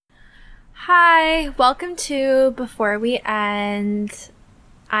Hi, welcome to Before We End.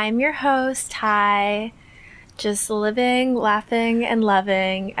 I'm your host, Ty. Just living, laughing, and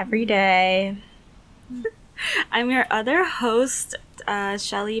loving every day. I'm your other host,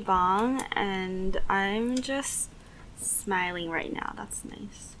 Shelly Bong, and I'm just smiling right now. That's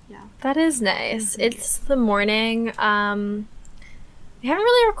nice. Yeah. That is nice. It's the morning. We haven't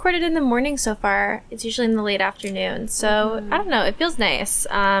really recorded in the morning so far. It's usually in the late afternoon. So, I don't know. It feels nice.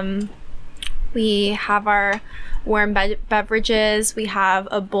 We have our warm beverages. We have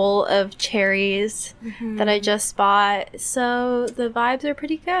a bowl of cherries that I just bought. So, the vibes are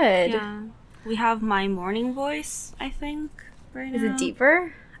pretty good. Yeah. We have my morning voice, I think, right now. Is it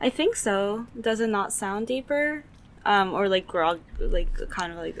deeper? I think so. Does it not sound deeper? Or like grog, like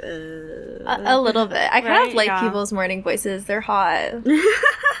kind of like A little bit. I kind of like people's morning voices. They're hot.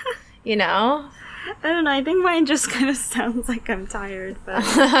 You know? I don't know. I think mine just kind of sounds like I'm tired, but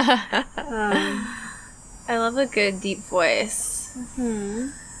I love a good deep voice.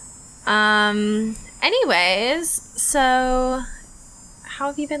 Anyways, so how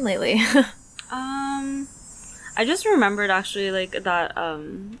have you been lately? I just remembered actually like that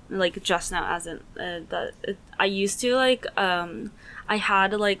like just now as in I used to like I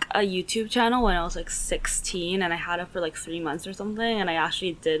had like a YouTube channel when I was like 16 and I had it for like 3 months or something, and I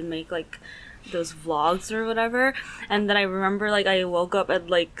actually did make like those vlogs or whatever. And then I remember like I woke up at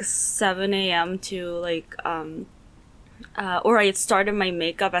like 7 a.m. to like or I started my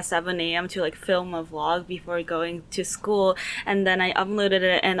makeup at 7 a.m. to like film a vlog before going to school, and then I uploaded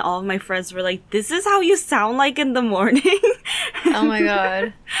it and all of my friends were like, "This is how you sound like in the morning." Oh my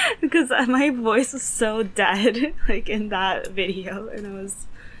god. Because my voice was so dead like in that video, and it was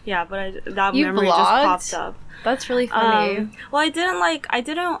that You memory vlogged? just popped up. That's really funny. Well,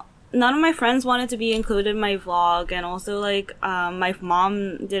 none of my friends wanted to be included in my vlog, and also like my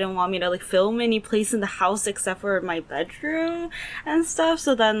mom didn't want me to like film any place in the house except for my bedroom and stuff.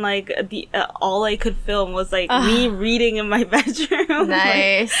 So then like all I could film was like me reading in my bedroom.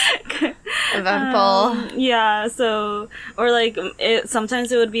 Nice. Eventful. Yeah, so or like sometimes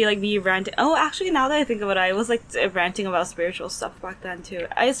it would be like me ranting. Oh, actually, now that I think of it, I was like ranting about spiritual stuff back then too.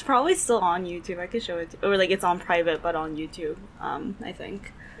 It's probably still on YouTube. I could show it or like it's on private but on YouTube, I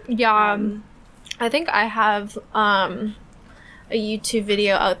think. Yeah, I think I have a YouTube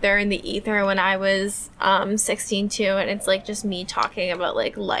video out there in the ether when I was 16 too, and it's like just me talking about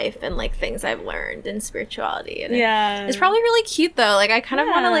like life and like things I've learned in spirituality. And it's probably really cute though. Like I kind of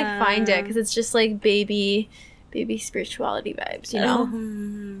want to like find it because it's just like baby spirituality vibes, you know.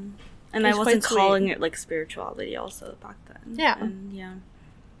 And I wasn't calling it like spirituality also back then. Yeah.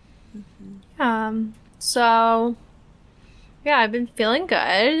 And, So. Yeah, I've been feeling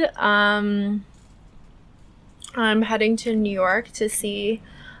good. I'm heading to New York to see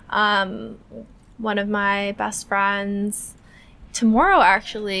one of my best friends tomorrow,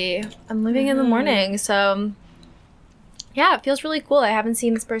 actually. I'm leaving in the morning, so yeah, it feels really cool. I haven't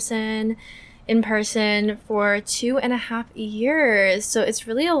seen this person in person for 2.5 years, so it's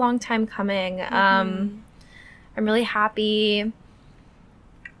really a long time coming. I'm really happy.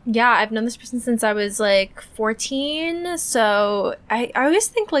 Yeah, I've known this person since I was like 14, so I always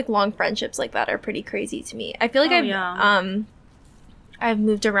think like long friendships like that are pretty crazy to me. I feel like I've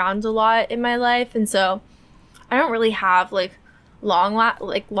moved around a lot in my life, and so I don't really have like long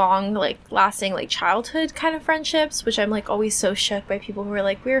lasting like childhood kind of friendships, which I'm like always so shook by people who are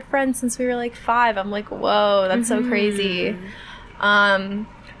like, we were friends since we were like 5. I'm like, whoa, that's so crazy. But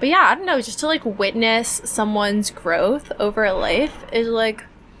yeah, I don't know, just to like witness someone's growth over a life is like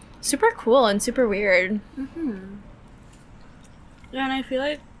super cool and super weird. Yeah, and I feel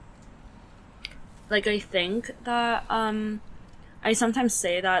like I think that I sometimes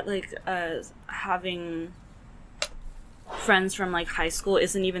say that like having friends from like high school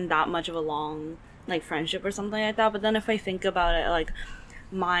isn't even that much of a long like friendship or something like that. But then if I think about it, like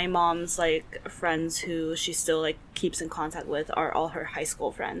my mom's like friends who she still like keeps in contact with are all her high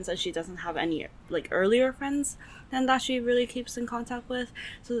school friends, and she doesn't have any like earlier friends than that she really keeps in contact with.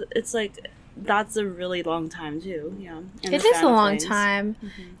 So it's like that's a really long time too. Yeah, it is a long time.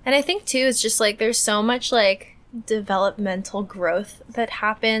 And I think too it's just like there's so much like developmental growth that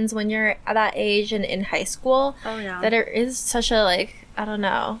happens when you're at that age and in high school. That it is such a like, I don't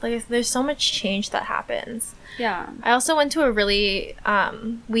know, like there's so much change that happens. Yeah. I also went to a really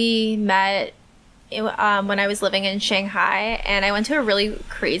we met when I was living in Shanghai, and I went to a really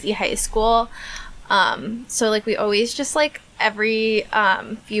crazy high school. So like we always just like every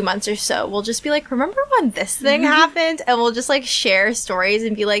few months or so we'll just be like, remember when this thing happened? And we'll just like share stories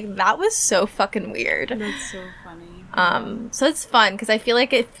and be like, that was so fucking weird. That's so funny. So it's fun because I feel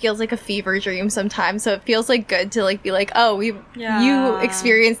like it feels like a fever dream sometimes. So it feels like good to like be like, oh, you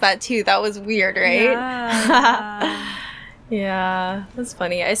experienced that too. That was weird, right? Yeah. Yeah, that's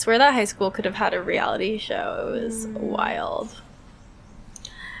funny. I swear that high school could have had a reality show. It was wild.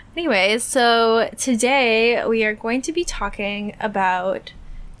 Anyways, so today we are going to be talking about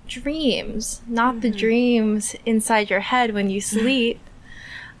dreams, not the dreams inside your head when you sleep,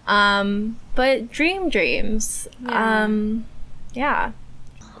 but dreams. Yeah.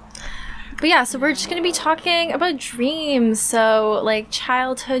 But yeah, so we're just going to be talking about dreams. So like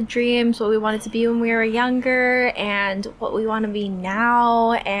childhood dreams, what we wanted to be when we were younger, and what we want to be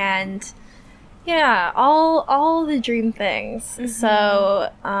now, and yeah, all the dream things.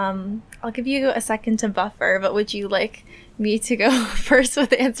 So I'll give you a second to buffer, but would you like me to go first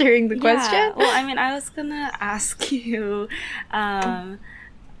with answering the question? Well, I mean, I was gonna ask you,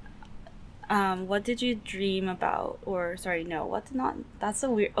 what did you dream about? Or sorry, no, what's not? That's a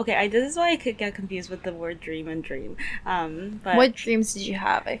weird. Okay, this is why I could get confused with the word dream and dream. But what dreams did you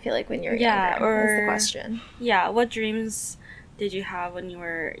have? I feel like when you were younger, is the question. Yeah, what dreams did you have when you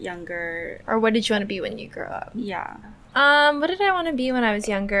were younger? Or what did you want to be when you grew up? Yeah. What did I want to be when I was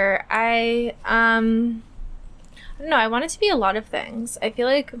younger? I don't know. I wanted to be a lot of things. I feel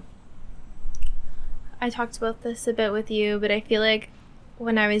like I talked about this a bit with you, but I feel like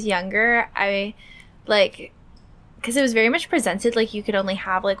when I was younger, I like, because it was very much presented like you could only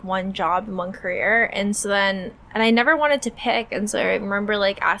have like one job and one career, and so then, and I never wanted to pick, and so I remember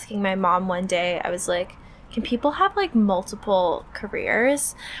like asking my mom one day, I was like, can people have like multiple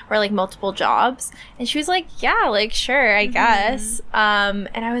careers or like multiple jobs? And she was like, yeah, like sure, I guess. And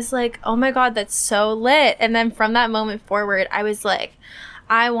I was like, oh my god, that's so lit. And then from that moment forward, I was like,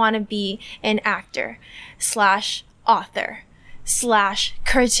 I want to be an actor / author /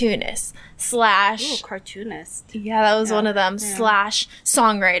 cartoonist / Ooh, cartoonist. Yeah, that was one of them. /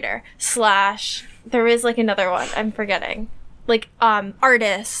 songwriter / there is like another one I'm forgetting, like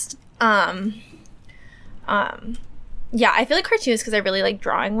artist. Yeah, I feel like cartoons because I really like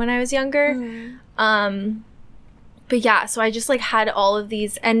drawing when I was younger. But yeah, so I just like had all of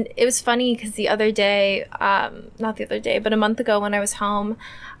these, and it was funny because the other day, not the other day, but a month ago when I was home,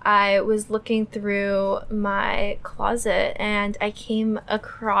 I was looking through my closet and I came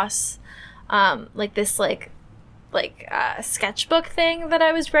across like this like sketchbook thing that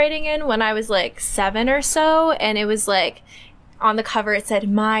I was writing in when I was like 7 or so, and it was like on the cover it said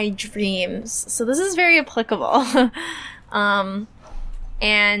my dreams, so this is very applicable.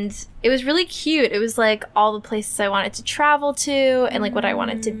 And it was really cute. It was like all the places I wanted to travel to and like what I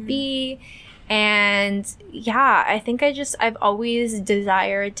wanted to be. And yeah, I think I've always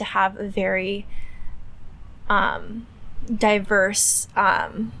desired to have a very diverse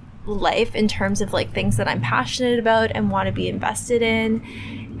life in terms of like things that I'm passionate about and want to be invested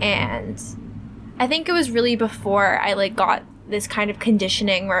in. And I think it was really before I like got this kind of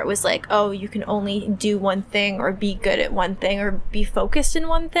conditioning where it was like, oh, you can only do one thing or be good at one thing or be focused in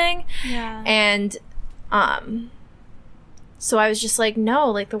one thing. Yeah. And so I was just like, no,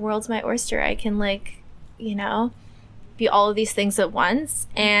 like the world's my oyster. I can like, you know, be all of these things at once.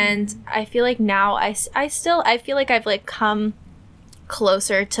 And I feel like now I feel like I've like come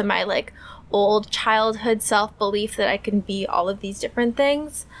closer to my like old childhood self-belief that I can be all of these different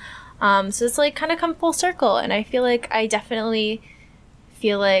things. So it's like kind of come full circle, and I feel like I definitely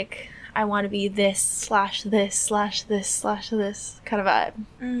feel like I want to be this / this / this / this kind of vibe.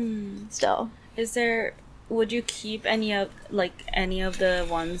 Still, would you keep any of the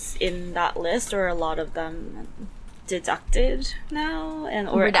ones in that list, or a lot of them deducted now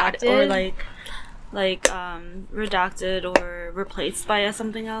or redacted, or redacted or replaced by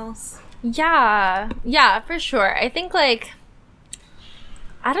something else? Yeah, for sure. I think like,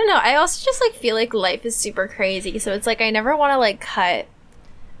 I don't know. I also just like feel like life is super crazy. So it's like I never want to like cut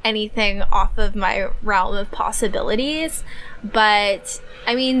anything off of my realm of possibilities. But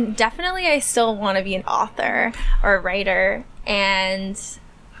I mean, definitely I still want to be an author or a writer. And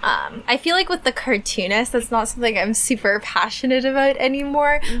I feel like with the cartoonist, that's not something I'm super passionate about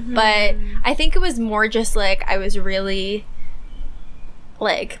anymore. But I think it was more just like I was really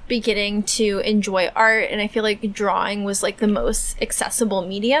like beginning to enjoy art, and I feel like drawing was like the most accessible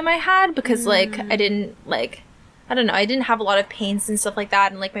medium I had because like I didn't have a lot of paints and stuff like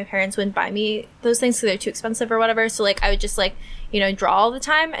that, and like my parents wouldn't buy me those things because they're too expensive or whatever, so like I would just like, you know, draw all the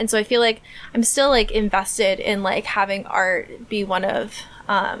time. And so I feel like I'm still like invested in like having art be one of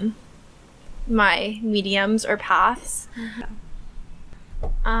my mediums or paths.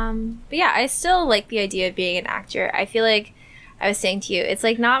 But yeah, I still like the idea of being an actor. I feel like I was saying to you, it's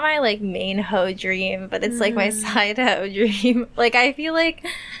like not my like main hoe dream, but it's like my side hoe dream. Like I feel like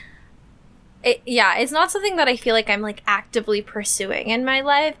it's not something that I feel like I'm like actively pursuing in my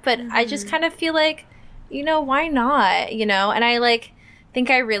life, but I just kind of feel like, you know, why not? You know, and I like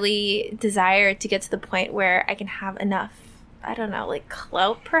think I really desire to get to the point where I can have enough, I don't know, like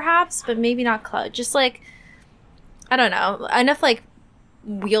clout perhaps, but maybe not clout, just like, I don't know, enough like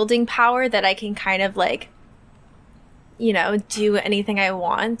wielding power that I can kind of like, you know, do anything I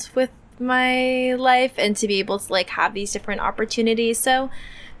want with my life and to be able to like have these different opportunities. So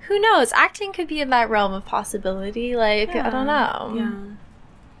who knows? Acting could be in that realm of possibility. Like, I don't know. Yeah.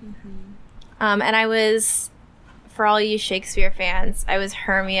 And I was, for all you Shakespeare fans, I was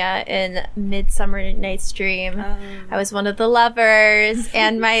Hermia in Midsummer Night's Dream. I was one of the lovers,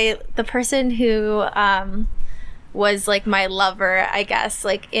 and the person who was like my lover, I guess,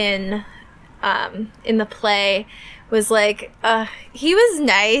 like in the play, was like he was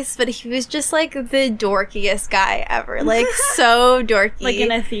nice, but he was just like the dorkiest guy ever, like so dorky, like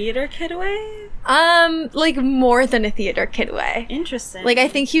in a theater kid way. Like more than a theater kid way. Interesting. Like I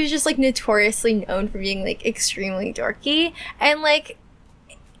think he was just like notoriously known for being like extremely dorky, and like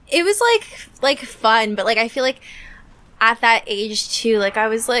it was like fun, but like I feel like at that age too, like I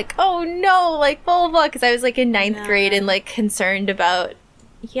was like, oh no, like blah blah blah, because I was like in ninth grade and like concerned about,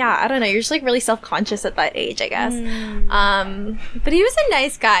 I don't know, you're just like really self-conscious at that age, I guess. But he was a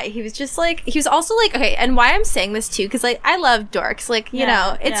nice guy. He was just like, he was also like, okay, and why I'm saying this too, because like I love dorks, like, you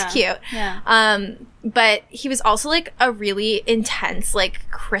know, it's cute. But he was also like a really intense like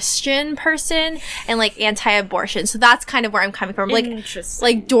Christian person and like anti-abortion, so that's kind of where I'm coming from,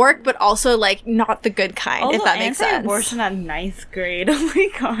 like dork, but also like not the good kind, if that makes sense. Anti-abortion at ninth grade, oh my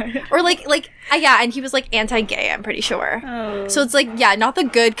god. Or like and he was like anti-gay, I'm pretty sure. So it's like, not the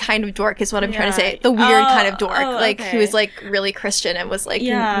good kind of dork is what I'm trying to say, the weird kind of dork, like he was like really Christian and was like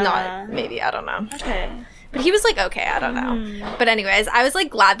not, maybe, I don't know. But he was like, okay, I don't know. But anyways, I was like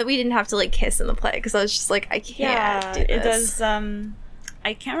glad that we didn't have to like kiss in the play, because I was just like, I can't do this. It does,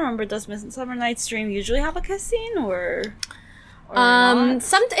 I can't remember, does Midsummer Night's Dream usually have a kiss scene, or not?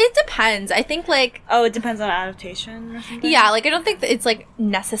 It depends. I think like, it depends on adaptation or something. Yeah, like I don't think that it's like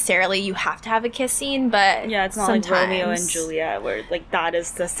necessarily you have to have a kiss scene, but it's not sometimes. Like Romeo and Juliet, where like that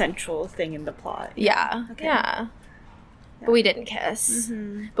is the central thing in the plot. But we didn't kiss.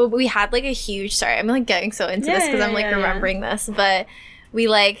 But we had like a huge, sorry, I'm like getting so into this because I'm like remembering this, but we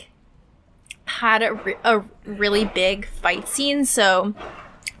like had a really big fight scene. So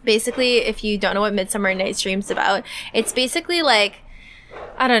basically, if you don't know what Midsummer Night's Dream's about, it's basically like,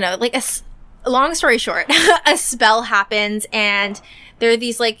 I don't know, like long story short, a spell happens and there are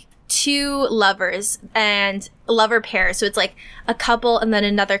these like two lovers and lover pairs. So it's like a couple and then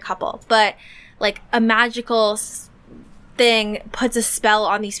another couple, but like a magical thing puts a spell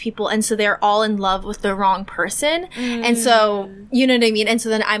on these people, and so they're all in love with the wrong person. And so, you know what I mean? And so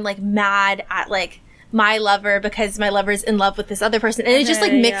then I'm like mad at like my lover because my lover's in love with this other person, and it just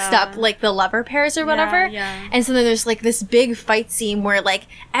like mixed up like the lover pairs or whatever. And so then there's like this big fight scene where like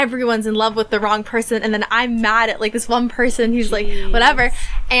everyone's in love with the wrong person, and then I'm mad at like this one person who's like whatever.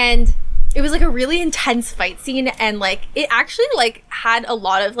 And it was like a really intense fight scene, and like it actually like had a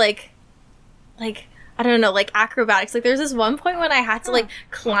lot of like I don't know, like acrobatics. Like there's this one point when I had to like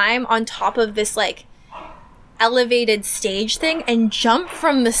climb on top of this like elevated stage thing and jump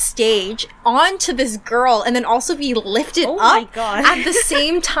from the stage onto this girl, and then also be lifted up at the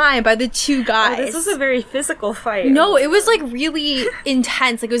same time by the two guys. This was a very physical fight. No, it was like really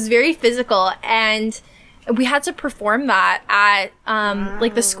intense. Like it was very physical, and we had to perform that at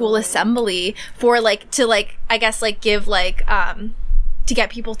like the school assembly for like to like I guess like give like to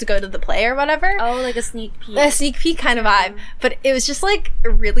get people to go to the play or whatever. Like a sneak peek. A sneak peek kind of vibe. But it was just like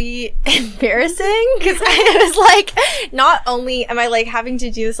really embarrassing because I was like, not only am I like having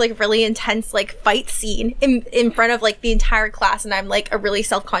to do this like really intense like fight scene in front of like the entire class, and I'm like a really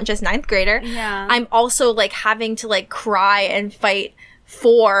self-conscious ninth grader. I'm also like having to like cry and fight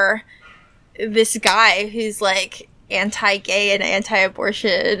for this guy who's like anti-gay and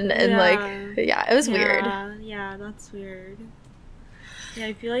anti-abortion and like it was weird. Yeah, that's weird. Yeah,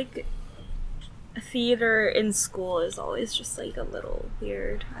 I feel like theater in school is always just like a little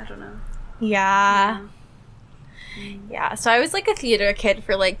weird. I don't know. Yeah, so I was like a theater kid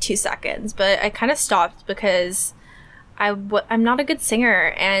for like 2 seconds, but I kind of stopped because I'm not a good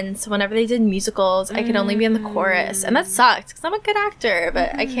singer, and so whenever they did musicals, I could only be in the chorus, and that sucked because I'm a good actor,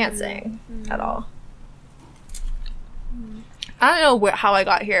 but I can't sing at all. I don't know how I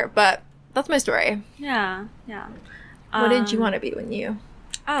got here, but that's my story. Yeah. What did you want to be when you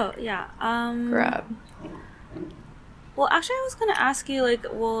grew up? Well, actually, I was gonna ask you like,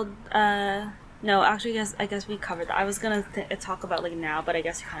 well, no, actually, I guess we covered that. I was gonna talk about like now, but I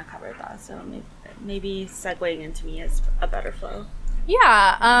guess you kind of covered that. So maybe segueing into me is a better flow.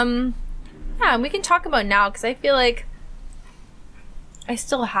 Yeah. Yeah, and we can talk about now because I feel like I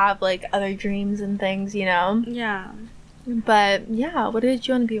still have like other dreams and things, you know. Yeah. But yeah, what did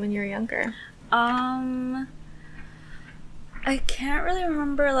you want to be when you were younger? I can't really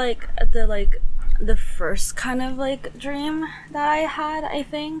remember like the first kind of like dream that I had, I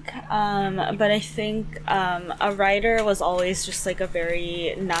think. But I think a writer was always just like a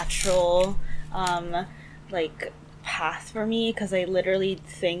very natural like path for me, because I literally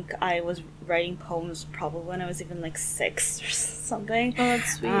think I was writing poems probably when I was even like 6 or something. Oh,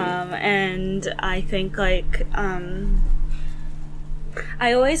 that's sweet. And I think like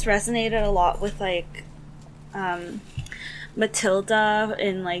I always resonated a lot with like Matilda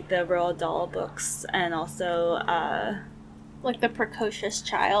in like the Roald Dahl books, and also like the precocious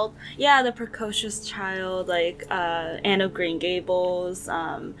child. Yeah, the precocious child, like Anne of Green Gables,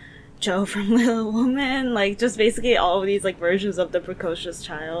 Joe from Little Woman, like just basically all of these like versions of the precocious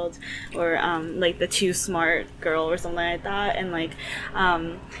child, or like the too smart girl or something like that. And like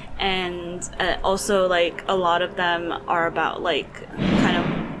and also like a lot of them are about like kind of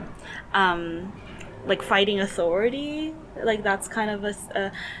like fighting authority. Like that's kind of a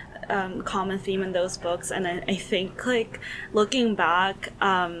common theme in those books. And I think like looking back,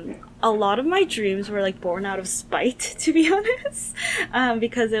 a lot of my dreams were like born out of spite, to be honest,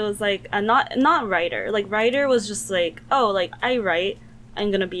 because it was like not writer. Like writer was just like, oh, like I write,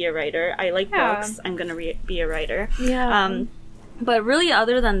 I'm gonna be a writer. I like books, I'm gonna be a writer. Yeah. But really,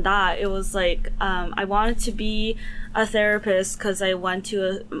 other than that, it was like I wanted to be a therapist, because I went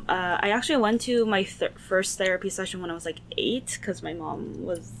to I actually went to my first therapy session when I was like 8, because my mom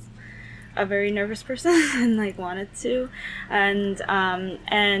was a very nervous person and like wanted to, and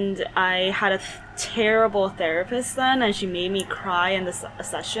I had a terrible therapist then, and she made me cry in this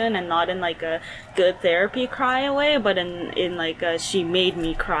session, and not in like a good therapy cry way, but in like a she made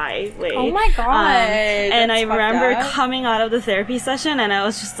me cry way. Oh my god. And I remember coming out of the therapy session, and I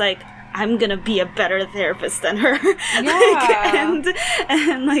was just like, I'm gonna be a better therapist than her. Yeah. Like,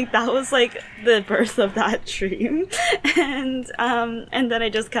 and like that was like the birth of that dream. And then I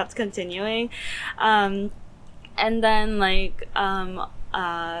just kept continuing. And then like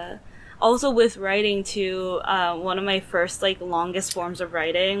also with writing too, one of my first like longest forms of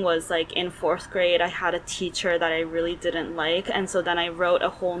writing was like in 4th grade. I had a teacher that I really didn't like, and so then I wrote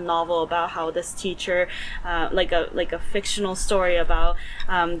a whole novel about how this teacher, like a fictional story about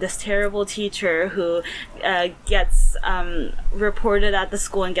this terrible teacher who gets reported at the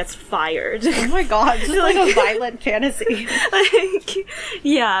school and gets fired. Oh my god, just like a violent fantasy. Like,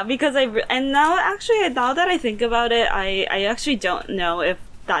 yeah, because and now actually, now that I think about it, I actually don't know if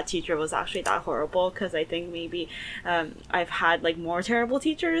that teacher was actually that horrible, because I think maybe I've had like more terrible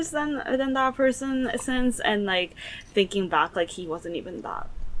teachers than that person since, and like thinking back, like he wasn't even that.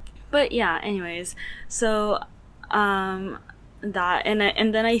 But yeah, anyways, so that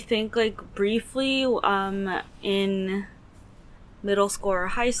and then I think like briefly in middle school or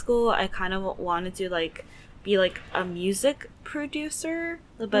high school, I kind of wanted to like be like a music producer,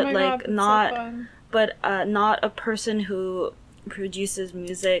 but like not a person who produces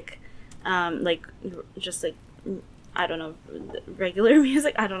music like just like I don't know, regular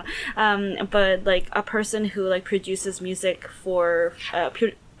music, I don't know, but like a person who like produces music for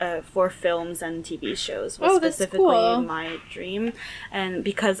films and TV shows was specifically my dream. And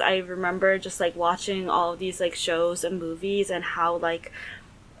because I remember just like watching all of these like shows and movies, and how like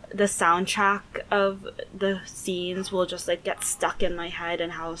the soundtrack of the scenes will just like get stuck in my head,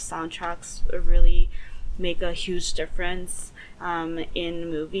 and how soundtracks really make a huge difference in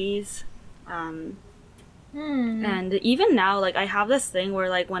movies. And even now, like I have this thing where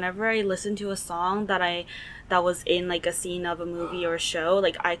like whenever I listen to a song that was in like a scene of a movie or a show,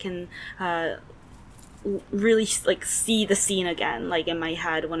 like I can really like see the scene again, like in my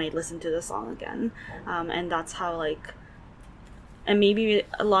head when I listen to the song again. And that's how like, and maybe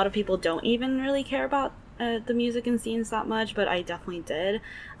a lot of people don't even really care about the music and scenes that much, but I definitely did.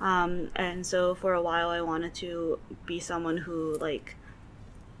 And so for a while I wanted to be someone who like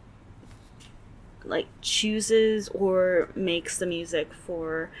chooses or makes the music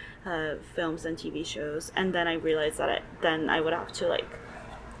for films and TV shows. And then I realized that then I would have to like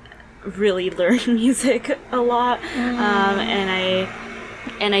really learn music a lot. And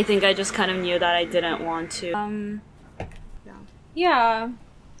I think I just kind of knew that I didn't want to. Yeah,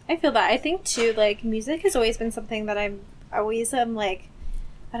 I feel that. I think too, like music has always been something that I'm always like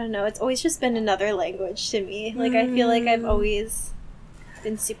I don't know, it's always just been another language to me. Like, I feel like I've always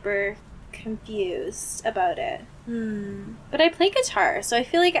been super confused about it. But I play guitar, so I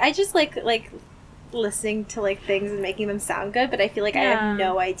feel like I just like listening to like things and making them sound good, but I feel like I have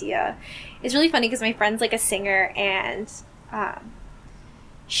no idea. It's really funny because my friend's like a singer, and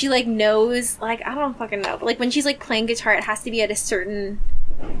she like knows, like, I don't fucking know, but like when she's like playing guitar, it has to be at a certain,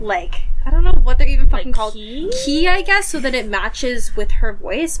 like, I don't know what they're even fucking like called, key, I guess, so that it matches with her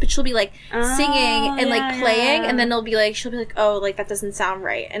voice. But she'll be like singing and like playing, and then she'll be like, oh, like that doesn't sound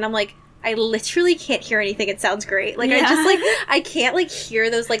right, and I'm like, I literally can't hear anything. It sounds great. Like, I just like, I can't like hear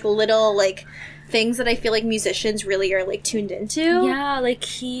those like little like things that I feel like musicians really are like tuned into. Yeah, like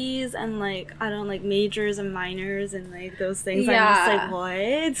keys and like, I don't know, like majors and minors and like those things. I'm just like,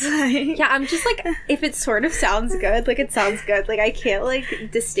 what? Yeah, I'm just like, if it sort of sounds good, like it sounds good. Like I can't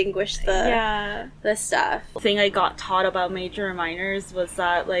like distinguish the stuff. The thing I got taught about major and minors was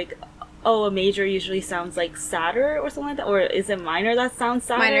that like, oh, a major usually sounds like sadder or something like that, or is it minor that sounds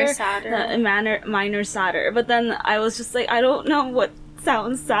sadder? Minor sadder. But then I was just like, I don't know what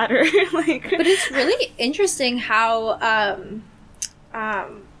sounds sadder. Like, but it's really interesting how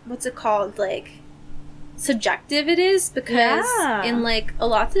what's it called, like, subjective it is, because in like a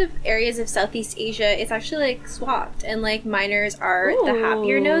lot of areas of Southeast Asia it's actually like swapped, and like minors are the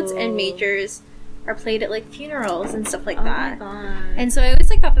happier notes and majors are played at like funerals and stuff like that. Oh my God. And so I always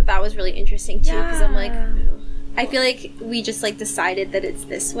like thought that was really interesting too, because I'm like, I feel like we just like decided that it's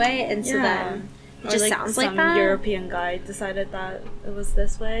this way, and so then it just like sounds like that. Some European guy decided that it was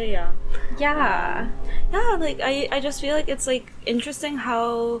this way. Yeah, like I just feel like it's like interesting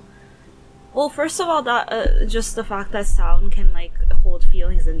how, well, first of all, that just the fact that sound can like hold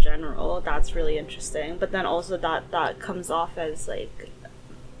feelings in general, that's really interesting. But then also that comes off as like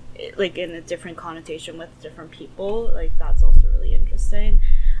in a different connotation with different people, like that's also really interesting.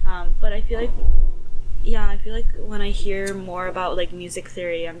 But I feel like when I hear more about like music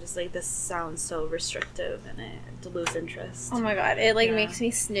theory, I'm just like, this sounds so restrictive, and I lose interest. Oh my God, it like makes me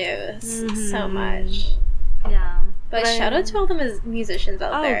snooze so much. Yeah. But shout out to all the musicians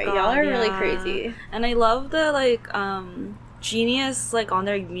out there. God, y'all are really crazy. And I love the like Genius, like on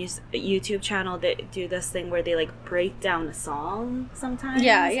their YouTube channel, they do this thing where they like break down a song sometimes.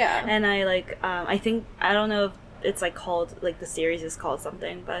 Yeah. And I like I think, I don't know if it's like called, like the series is called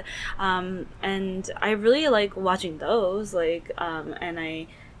something, but and I really like watching those, like and I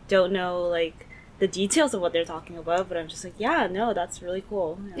don't know like the details of what they're talking about, but I'm just like, yeah, no, that's really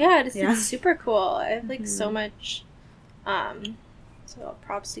cool. It's super cool. I have like so much so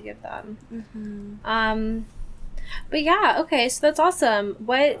props to give them. But yeah, okay, so that's awesome.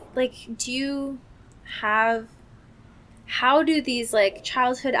 What, like, do you have, how do these, like,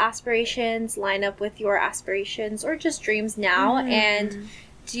 childhood aspirations line up with your aspirations or just dreams now? And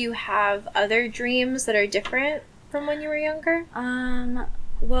do you have other dreams that are different from when you were younger?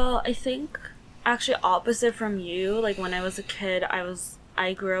 Well, I think actually opposite from you. Like, when I was a kid,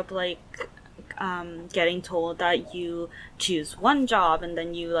 I grew up, like, getting told that you choose one job and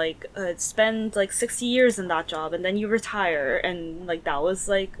then you like spend like 60 years in that job and then you retire, and like that was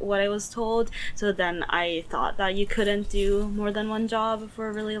like what I was told. So then I thought that you couldn't do more than one job for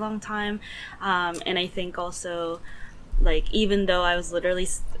a really long time, and I think also like, even though I was literally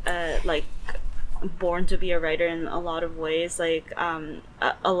like born to be a writer in a lot of ways, like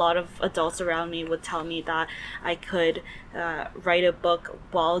a lot of adults around me would tell me that I could write a book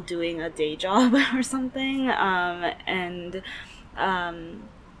while doing a day job or something, and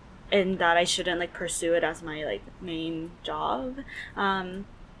that I shouldn't like pursue it as my like main job, and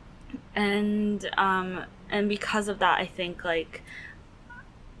because of that, I think like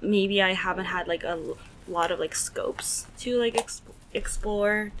maybe I haven't had like a lot of like scopes to like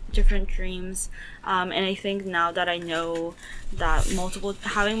explore different dreams, and I think now that I know that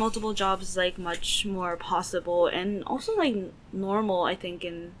having multiple jobs is like much more possible and also like normal, I think,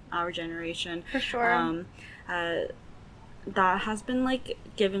 in our generation, for sure, that has been like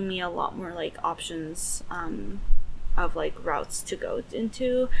giving me a lot more like options of like routes to go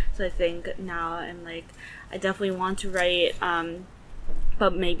into. So I think now I'm like, I definitely want to write,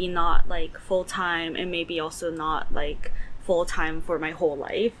 but maybe not like full-time, and maybe also not like full-time for my whole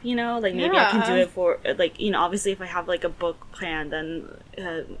life, you know, like maybe I can do it for like, you know, obviously if I have like a book plan, then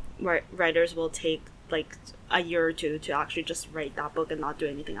writers will take like a year or two to actually just write that book and not do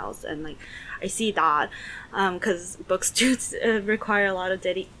anything else, and like I see that because books do require a lot of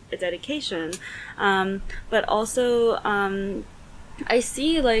dedication, but also I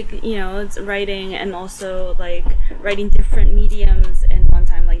see like, you know, it's writing and also like writing different mediums in one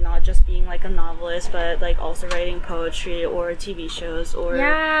time, like not just being like like a novelist, but like also writing poetry or TV shows or you know,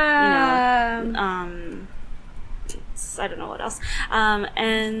 I don't know what else,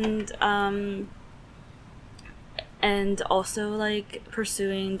 and also like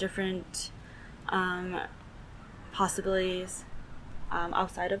pursuing different possibilities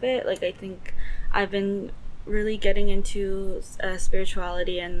outside of it. Like I think I've been really getting into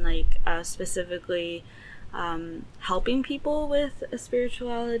spirituality and like specifically helping people with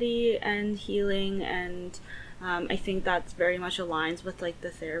spirituality and healing, and I think that very much aligns with like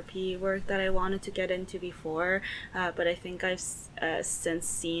the therapy work that I wanted to get into before, but I think I've since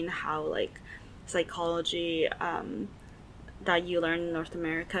seen how like psychology that you learn in North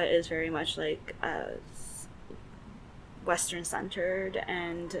America is very much like Western centered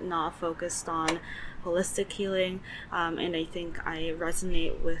and not focused on holistic healing, and I think I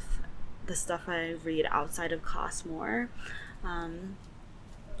resonate with the stuff I read outside of class more,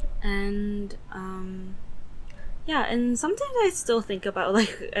 and yeah, and sometimes I still think about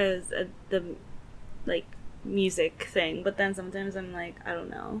like as the like music thing, but then sometimes I'm like, I don't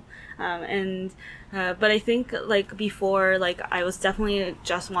know, but I think like before, like I was definitely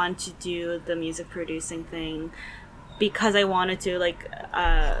just want to do the music producing thing because I wanted to like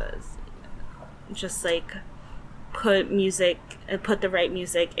just like put the right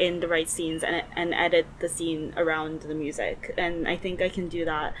music in the right scenes and edit the scene around the music, and I think I can do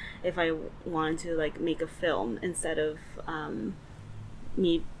that if I wanted to like make a film instead of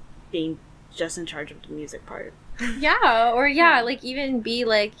me being just in charge of the music part. Like even be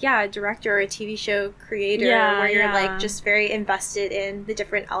like a director or a TV show creator where you're like just very invested in the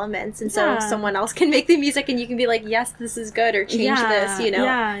different elements, and so someone else can make the music and you can be like, yes, this is good, or change this, you know,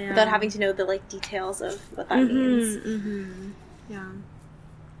 without having to know the like details of what that means.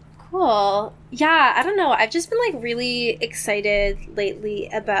 Cool. I don't know, I've just been like really excited lately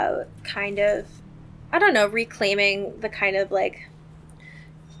about kind of, I don't know, reclaiming the kind of like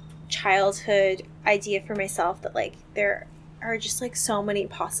childhood idea for myself that like there are just like so many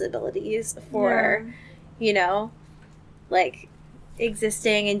possibilities for you know, like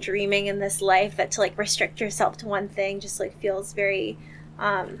existing and dreaming in this life, that to like restrict yourself to one thing just like feels very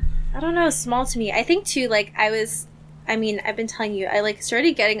I don't know, small to me. I think too, like I've been telling you, I like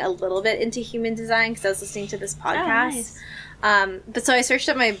started getting a little bit into human design because I was listening to this podcast. But so I searched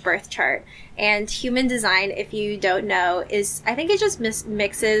up my birth chart, and human design, if you don't know, is, I think it just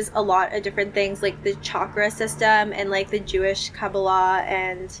mixes a lot of different things, like the chakra system and like the Jewish Kabbalah,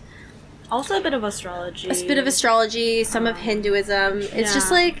 and also a bit of astrology. Some of Hinduism. It's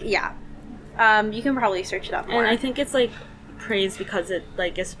just like, you can probably search it up more. And I think it's like praised because it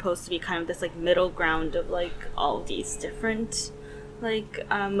like is supposed to be kind of this like middle ground of like all these different like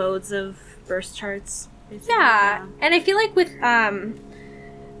modes of birth charts. And I feel like with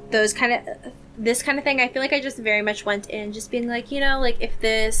this kind of thing, I feel like I just very much went in just being like, you know, like if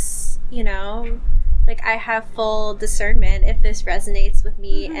this, you know, like I have full discernment, if this resonates with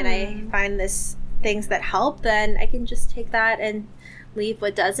me and I find this things that help, then I can just take that and leave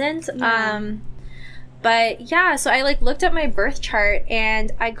what doesn't. But so I like looked at my birth chart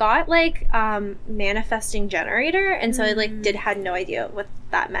and I got like manifesting generator, and so I like had no idea what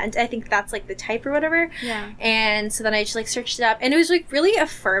that meant. I think that's like the type or whatever. And so then I just like searched it up, and it was like really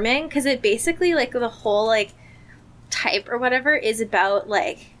affirming because it basically like the whole like type or whatever is about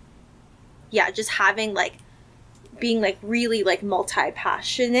like just having like being like really like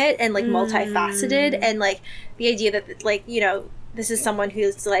multi-passionate and like multifaceted, and like the idea that like, you know, this is someone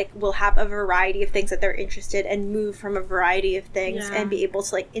who's like will have a variety of things that they're interested and move from a variety of things and be able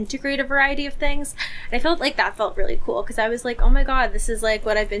to like integrate a variety of things. And I felt like that felt really cool because I was like, oh my god, this is like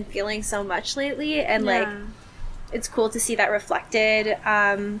what I've been feeling so much lately, and like it's cool to see that reflected.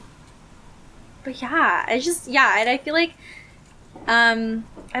 But I just and I feel like I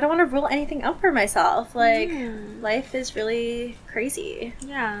don't want to rule anything out for myself. Like life is really crazy.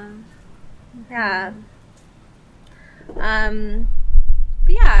 But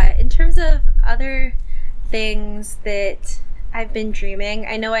in terms of other things that I've been dreaming,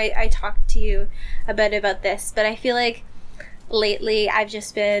 I know I talked to you a bit about this, but I feel like lately I've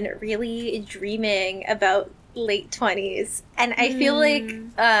just been really dreaming about late 20s, and I feel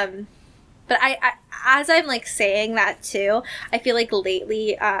like but I as I'm like saying that too, I feel like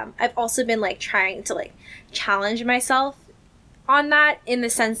lately I've also been like trying to like challenge myself on that, in the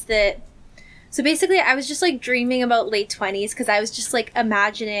sense that, so basically I was just like dreaming about late 20s because I was just like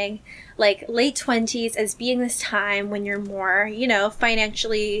imagining like late 20s as being this time when you're more, you know,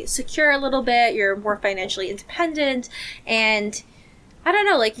 financially secure a little bit, you're more financially independent, and I don't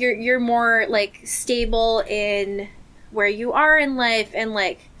know, like you're more like stable in where you are in life, and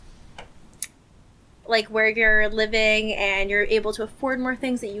like like where you're living and you're able to afford more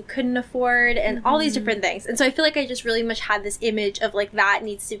things that you couldn't afford and all these different things. And so I feel like I just really much had this image of like that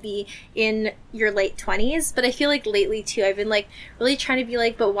needs to be in your late 20s. But I feel like lately too, I've been like really trying to be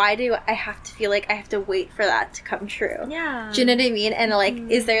like, but why do I have to feel like I have to wait for that to come true? Yeah. Do you know what I mean? And like,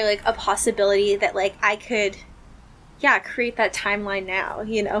 is there like a possibility that like I could, create that timeline now,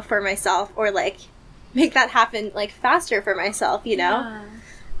 you know, for myself, or like make that happen like faster for myself, you know?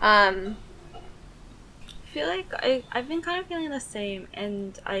 I feel like I've been kind of feeling the same,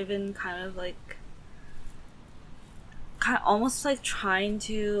 and I've been kind of almost like trying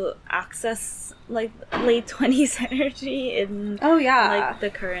to access like late 20s energy in like the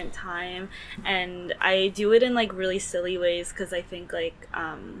current time, and I do it in like really silly ways because I think like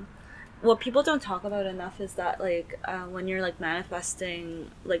what people don't talk about enough is that like when you're like manifesting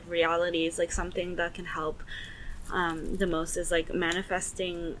like realities, like something that can help the most is like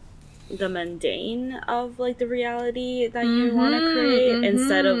manifesting the mundane of like the reality that you want to create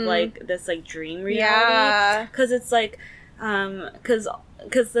instead of like this like dream reality, because it's like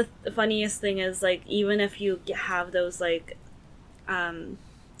because the funniest thing is like even if you have those like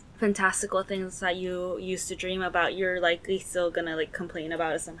fantastical things that you used to dream about, you're likely still gonna like complain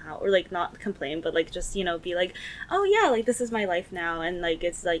about it somehow, or like not complain but like just, you know, be like, oh yeah, like this is my life now, and like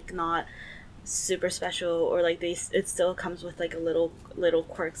it's like not super special, or like it still comes with like a little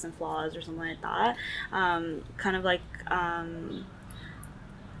quirks and flaws or something like that. Kind of like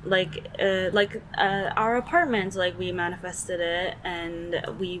our apartment, like we manifested it and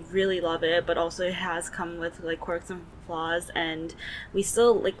we really love it, but also it has come with like quirks and flaws, and we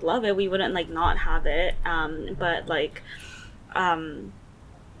still like love it. We wouldn't like not have it, but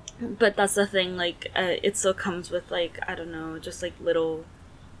that's the thing, like it still comes with like, I don't know, just like little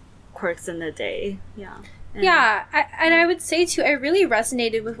quirks in the day. And I would say too, I really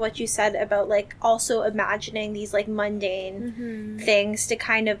resonated with what you said about like also imagining these like mundane things to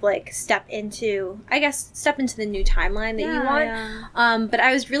kind of like step into the new timeline that you want. But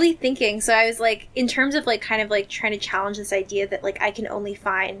I was really thinking, so I was like, in terms of like kind of like trying to challenge this idea that like I can only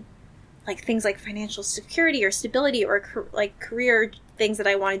find like things like financial security or stability or like career things that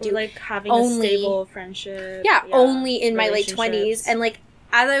I want to do, like having a stable friendship, only in my late 20s. And like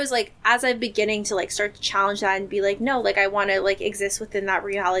as I'm beginning to like start to challenge that and be like, no, like I want to like exist within that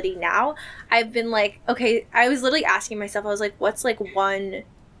reality now, I've been like, okay, I was literally asking myself, I was like, what's like one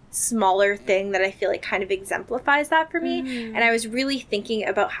smaller thing that I feel like kind of exemplifies that for me? And I was really thinking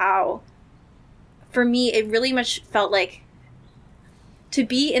about how for me it really much felt like to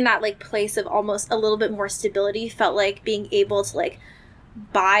be in that like place of almost a little bit more stability felt like being able to like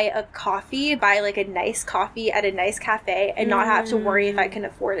buy like a nice coffee at a nice cafe and not have to worry if I can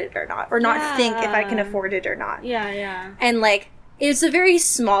afford it or not, or not think if I can afford it or not. And like it's a very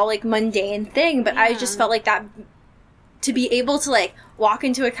small like mundane thing, but I just felt like that, to be able to like walk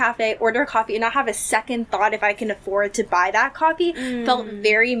into a cafe, order a coffee, and not have a second thought if I can afford to buy that coffee felt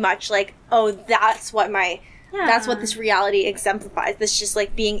very much like, oh, that's what this reality exemplifies. This just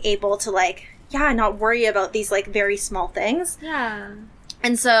like being able to like not worry about these like very small things.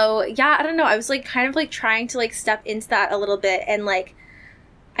 And so, I don't know, I was, like, kind of, like, trying to, like, step into that a little bit, and, like,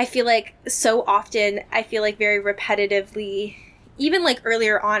 I feel like so often, I feel like very repetitively, even, like,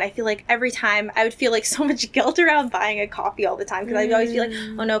 earlier on, I feel like every time I would feel, like, so much guilt around buying a coffee all the time, because I'd always be like,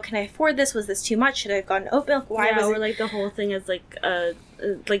 oh no, can I afford this? Was this too much? Should I have gotten oat milk? Why was it? Or, like, the whole thing is,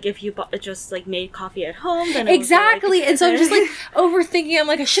 like if you just like made coffee at home, then exactly. And so I'm just like overthinking. I'm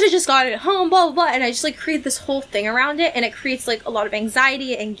like, I should have just gotten it at home, blah blah blah, and I just like create this whole thing around it, and it creates like a lot of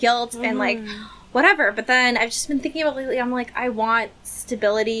anxiety and guilt and like whatever. But then I've just been thinking about lately, I'm like, I want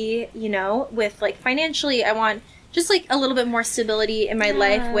stability, you know, with like financially, I want just like a little bit more stability in my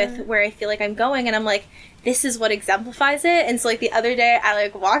life with where I feel like I'm going, and I'm like, this is what exemplifies it. And so like the other day I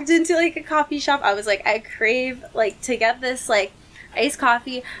like walked into like a coffee shop. I was like, I crave like to get this like iced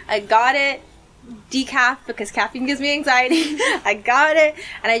coffee. I got it decaf because caffeine gives me anxiety. I got it,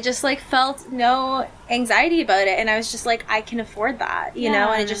 and I just like felt no anxiety about it, and I was just like, I can afford that, you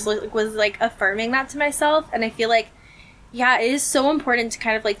know. And it just was like affirming that to myself. And I feel like it is so important to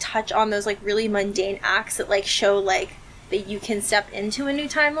kind of like touch on those like really mundane acts that like show like that you can step into a new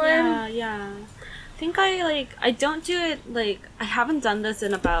timeline. I think I don't do it, like, I haven't done this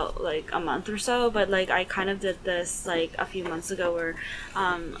in about, like, a month or so, but, like, I kind of did this, like, a few months ago where,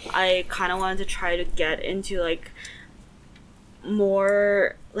 I kind of wanted to try to get into, like,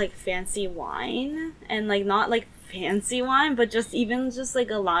 more, like, fancy wine, and, like, not, like, fancy wine, but just like,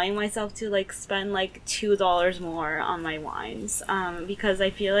 allowing myself to, like, spend, like, $2 more on my wines, because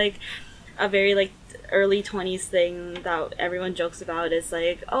I feel like, a very like early 20s thing that everyone jokes about is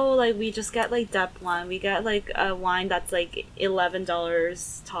like, oh, like we just get like dep wine, we get like a wine that's like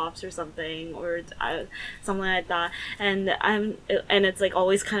 $11 tops or something, or something like that, and it's like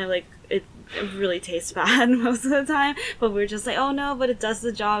always kind of like it really tastes bad most of the time, but we're just like, oh no, but it does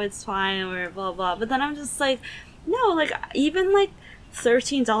the job, it's fine, or blah blah. But then I'm just like, no, like even like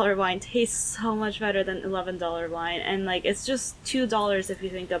 $13 wine tastes so much better than $11 wine, and like it's just $2 if you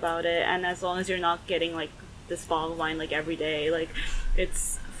think about it, and as long as you're not getting like this bottle of wine like every day, like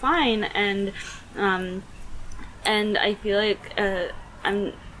it's fine. And I feel like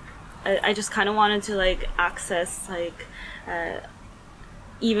I just kind of wanted to like access like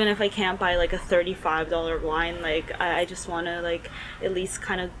even if I can't buy like a $35 wine, like I just want to like at least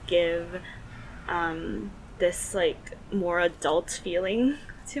kind of give this like more adult feeling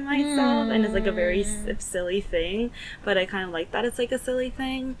to myself. And it's like a very silly thing, but I kind of like that it's like a silly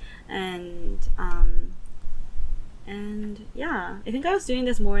thing. And yeah, I think I was doing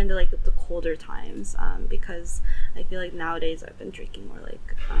this more in the like the colder times, because I feel like nowadays I've been drinking more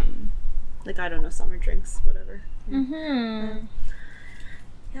like I don't know, summer drinks, whatever.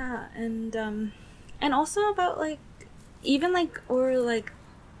 Yeah. And also about like even like or like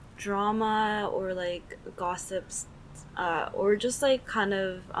drama or like gossips, or just like kind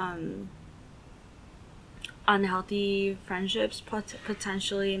of unhealthy friendships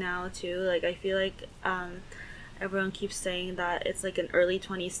potentially now too. Like I feel like everyone keeps saying that it's like an early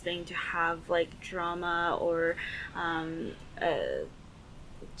 20s thing to have like drama or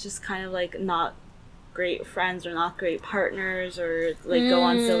just kind of like not great friends or not great partners, or like go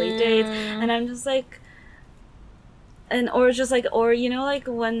on silly dates. And I'm just like, and or just like, or you know, like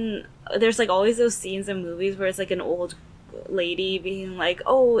when there's like always those scenes in movies where it's like an old lady being like,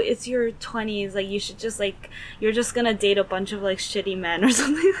 oh, it's your 20s, like you should just like, you're just gonna date a bunch of like shitty men or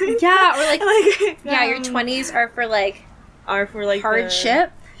something like that. Or like yeah, your 20s are for like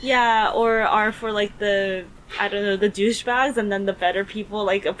hardship. Or are for like the, I don't know, the douchebags, and then the better people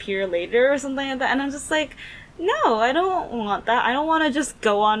like appear later or something like that. And I'm just like, no, I don't want that. I don't want to just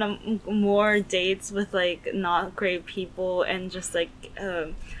go on more dates with like not great people and just like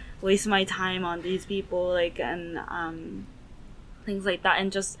waste my time on these people, like, and things like that.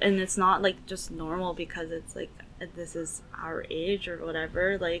 And it's not like just normal because it's like this is our age or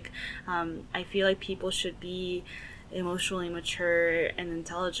whatever. Like I feel like people should be emotionally mature and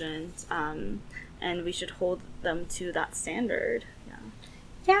intelligent, and we should hold them to that standard.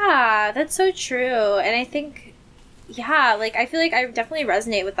 Yeah, that's so true. And I think, yeah, like, I feel like I definitely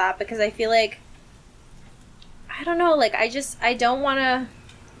resonate with that, because I feel like, I don't know, like, I don't want to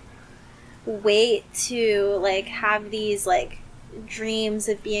wait to, like, have these, like, dreams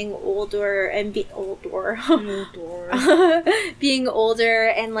of being older and being older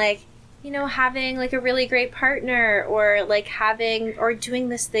and, like, you know, having like a really great partner, or like having or doing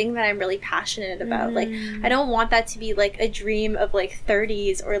this thing that I'm really passionate about. Like I don't want that to be like a dream of like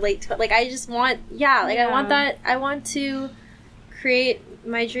 30s or late like I just want I want that. I want to create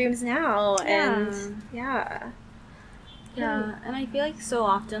my dreams now. And and I feel like so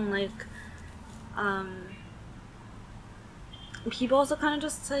often like people also kind of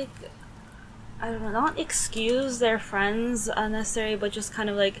just like, I don't know, not excuse their friends unnecessarily, but just kind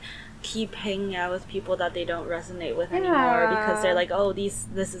of like keep hanging out with people that they don't resonate with anymore, because they're like, oh, this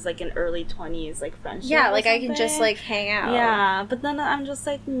is like an early 20s like friendship. Yeah, like I can just like hang out. Yeah, but then I'm just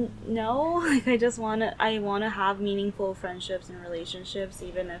like, no, like I want to have meaningful friendships and relationships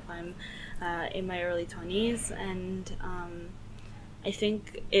even if I'm in my early 20s. And I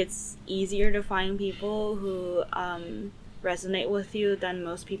think it's easier to find people who resonate with you than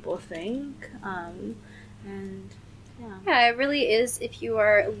most people think. And yeah, it really is, if you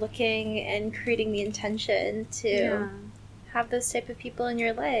are looking and creating the intention to have those type of people in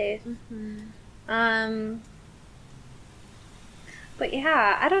your life. But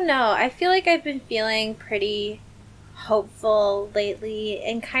yeah, I don't know. I feel like I've been feeling pretty hopeful lately,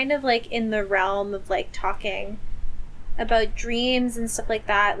 and kind of like in the realm of like talking about dreams and stuff like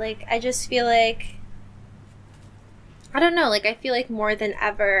that. Like I just feel like, I don't know, like I feel like more than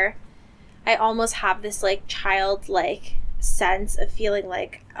ever I almost have this like childlike sense of feeling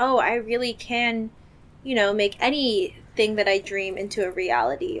like, oh, I really can, you know, make anything that I dream into a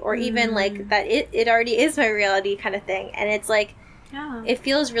reality, or even like that it already is my reality kind of thing. And it's like, it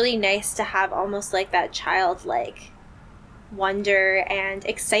feels really nice to have almost like that childlike wonder and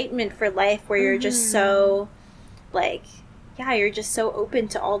excitement for life, where you're just so like, you're just so open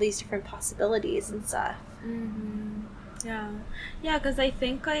to all these different possibilities and stuff. Yeah, because I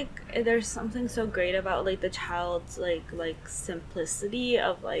think like there's something so great about like the child's like simplicity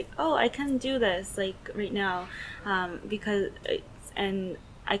of like, oh, I can do this like right now, because and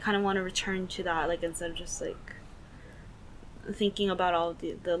I kind of want to return to that, like instead of just like thinking about all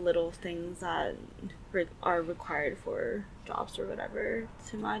the little things that are required for jobs or whatever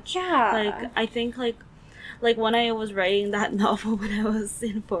too much. Yeah. Like I think like when I was writing that novel when I was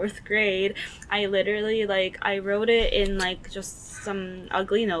in fourth grade, I literally like I wrote it in like just some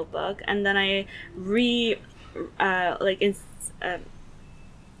ugly notebook, and then I like in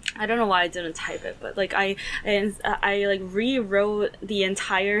I don't know why I didn't type it, but like I like rewrote the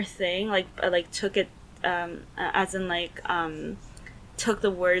entire thing, like took it as in like took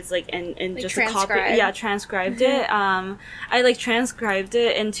the words like and Like just a copy, transcribed it. I like transcribed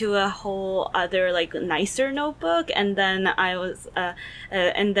it into a whole other like nicer notebook, and then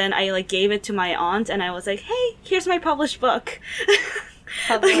and then I like gave it to my aunt, and I was like, hey, here's my published book.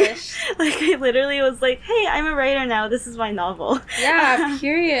 Published. like I literally was like, hey, I'm a writer now, this is my novel. Yeah,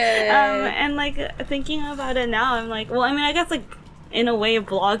 period. And like thinking about it now, I'm like, well, I mean, I guess like in a way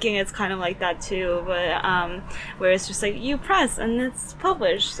blogging it's kind of like that too, but where it's just like you press and it's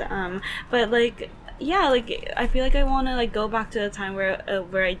published, but like yeah, like I feel like I want to like go back to a time where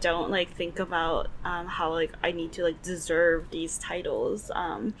I don't like think about how like I need to like deserve these titles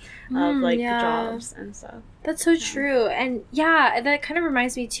of like jobs and stuff. That's so true. And yeah, that kind of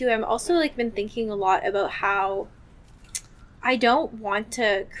reminds me too, I'm also like been thinking a lot about how I don't want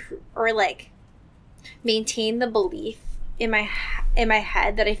to or like maintain the belief in my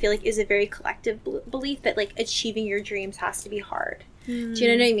head that I feel like is a very collective belief that like achieving your dreams has to be hard. Do you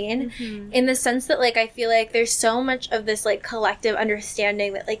know what I mean? In the sense that like I feel like there's so much of this like collective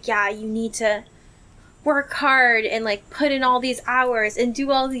understanding that like, yeah, you need to work hard and like put in all these hours and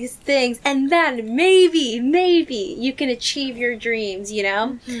do all these things, and then maybe you can achieve your dreams, you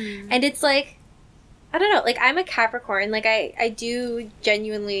know? And it's like, I don't know, like I'm a Capricorn, like I do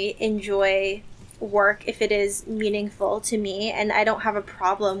genuinely enjoy work if it is meaningful to me, and I don't have a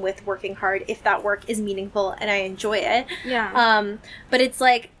problem with working hard if that work is meaningful and I enjoy it. But it's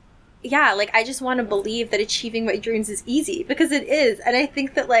like, yeah, like I just want to believe that achieving my dreams is easy, because it is. And I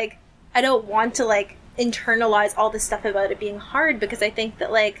think that like I don't want to like internalize all this stuff about it being hard, because I think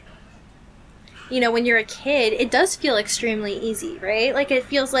that like, you know, when you're a kid, it does feel extremely easy, right? Like it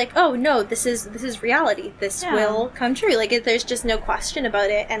feels like, oh no, this is reality, this will come true, like there's just no question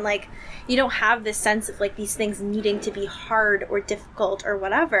about it. And like you don't have this sense of like these things needing to be hard or difficult or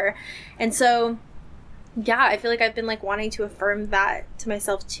whatever. And so yeah, I feel like I've been like wanting to affirm that to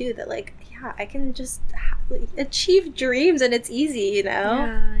myself too, that like, yeah, I can just achieve dreams and it's easy, you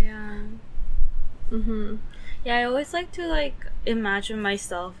know? Yeah, I always like to like imagine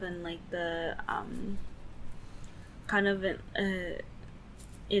myself in like the kind of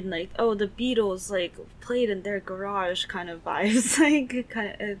in like, oh, the Beatles like played in their garage kind of vibes, like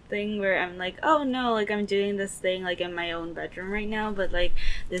kind of thing where I'm like, oh no, like I'm doing this thing like in my own bedroom right now, but like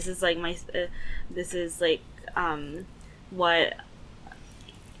this is like my this is like what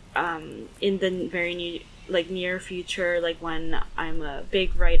in the very near future, like when I'm a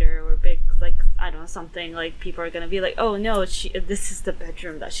big writer or big like I don't know something, like people are gonna be like, oh no, this is the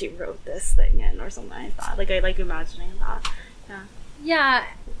bedroom that she wrote this thing in or something like that. Like I like imagining that. Yeah,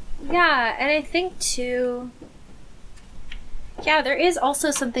 and I think too, yeah, there is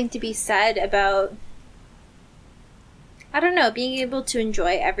also something to be said about, I don't know, being able to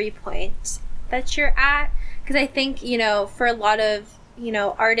enjoy every point that you're at. Because I think, you know, for a lot of, you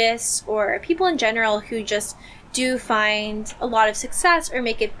know, artists or people in general who just do find a lot of success or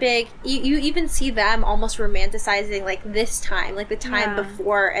make it big, you even see them almost romanticizing like this time, like the time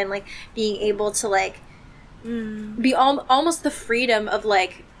before, and like being able to like be almost the freedom of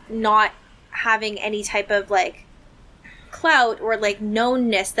like not having any type of like clout or like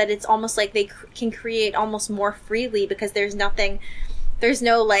knownness, that it's almost like they can create almost more freely because there's no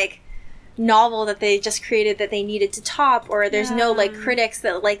like novel that they just created that they needed to top, or there's no like critics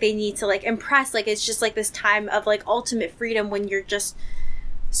that like they need to like impress. Like it's just like this time of like ultimate freedom when you're just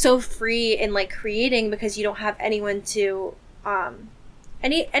so free in like creating, because you don't have anyone to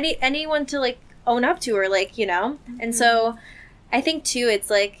anyone to like own up to, or like, you know. And so I think too,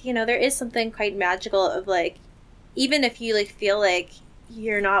 it's like, you know, there is something quite magical of like, even if you like feel like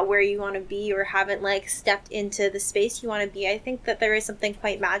you're not where you want to be or haven't like stepped into the space you want to be, I think that there is something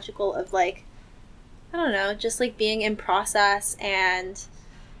quite magical of like, I don't know, just like being in process and,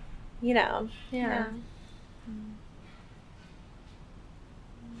 you know,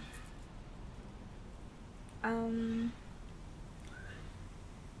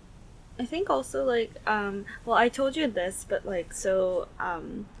 I think also like well, I told you this, but like so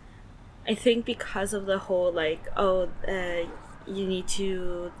I think because of the whole like you need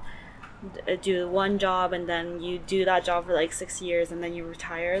to do one job and then you do that job for like 6 years and then you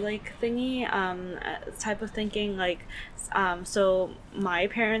retire like thingy type of thinking, like so my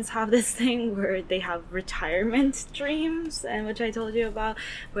parents have this thing where they have retirement dreams, and which I told you about,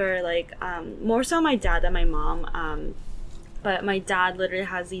 where like more so my dad than my mom, but my dad literally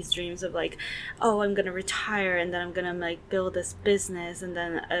has these dreams of like, oh, I'm gonna retire and then I'm gonna like build this business, and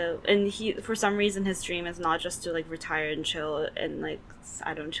then and he, for some reason, his dream is not just to like retire and chill and like,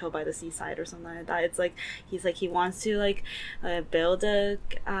 I don't, chill by the seaside or something like that. It's like he wants to like build a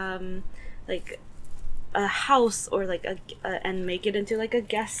like a house or like and make it into like a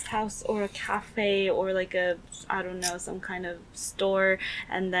guest house or a cafe or like a, I don't know, some kind of store,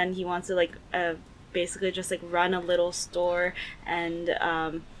 and then he wants to like basically just like run a little store and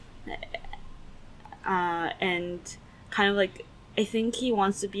kind of like, I think he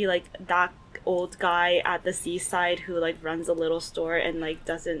wants to be like that old guy at the seaside who like runs a little store and like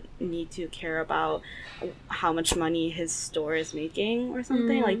doesn't need to care about how much money his store is making or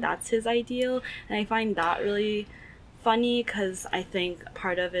something. Like that's his ideal, and I find that really funny because I think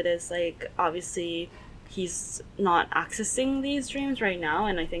part of it is like, obviously he's not accessing these dreams right now,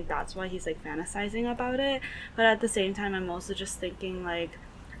 and I think that's why he's like fantasizing about it. But at the same time, I'm also just thinking like,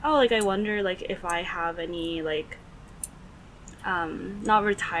 oh, like I wonder like if I have any like not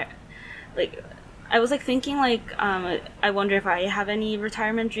retire, like I was like thinking like I wonder if I have any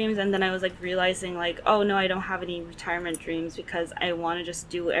retirement dreams, and then I was like realizing like, oh no, I don't have any retirement dreams because I want to just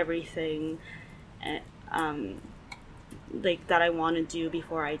do everything like that I want to do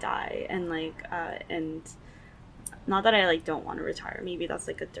before I die, and like and not that I like don't want to retire, maybe that's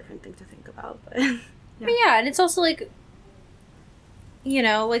like a different thing to think about, but yeah, and it's also like, you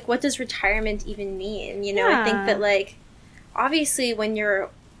know, like what does retirement even mean, you know? I think that like obviously when you're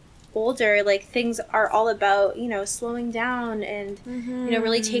older, like things are all about, you know, slowing down and you know,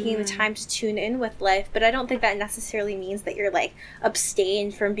 really taking the time to tune in with life, but I don't think that necessarily means that you're like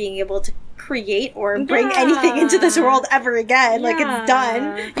abstained from being able to create or bring anything into this world ever again. Like it's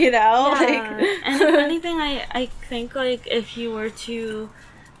done, you know. Like, and if anything, I think like if you were to,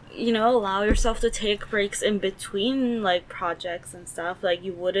 you know, allow yourself to take breaks in between like projects and stuff, like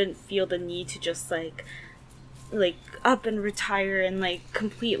you wouldn't feel the need to just like up and retire and like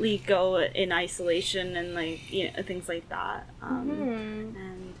completely go in isolation and like, you know, things like that.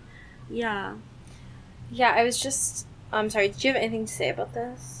 And yeah, I was just sorry, did you have anything to say about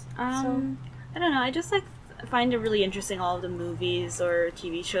this? I don't know, I just like find it really interesting, all of the movies or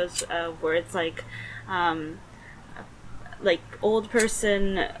TV shows where it's like old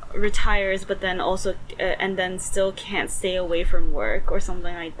person retires but then also and then still can't stay away from work or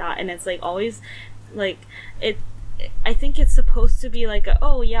something like that, and it's like always like it, I think it's supposed to be like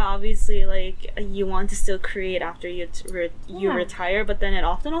oh yeah, obviously like you want to still create after you retire, but then it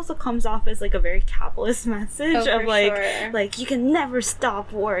often also comes off as like a very capitalist message of like like you can never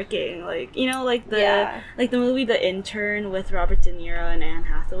stop working, like, you know, like the like the movie The Intern with Robert De Niro and Anne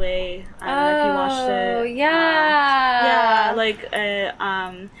Hathaway. I don't know if you watched it.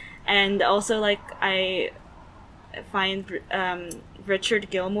 Like and also like I find Richard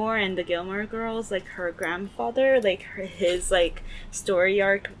Gilmore and the Gilmore Girls, like her grandfather, like his like story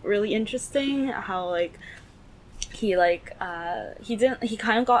arc really interesting. How like he like he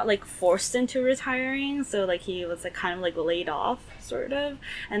kind of got like forced into retiring, so like he was like kind of like laid off sort of,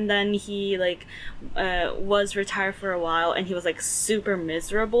 and then he like was retired for a while and he was like super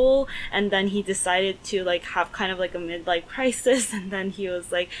miserable, and then he decided to like have kind of like a midlife crisis, and then he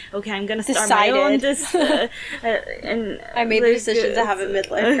was like, okay, I'm gonna start my own and I made the decision to have a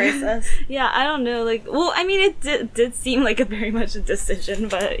midlife crisis. Yeah, I don't know, like, well, I mean it did seem like a very much a decision,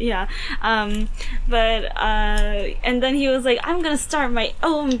 but yeah, and then he was like, I'm gonna start my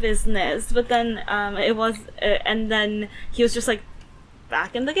own business, but then it was and then he was just like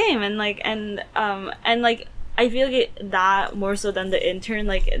back in the game, and like and like I feel like that more so than The Intern,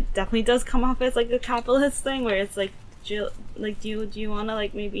 like it definitely does come off as like a capitalist thing where it's like, do you want to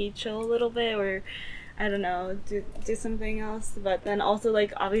like maybe chill a little bit, or I don't know, do something else, but then also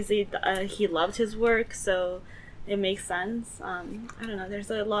like obviously he loved his work, so it makes sense. I don't know, there's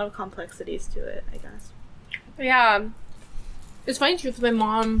a lot of complexities to it, I guess. Yeah, it's funny too, because my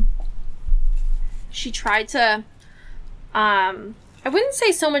mom, she tried to I wouldn't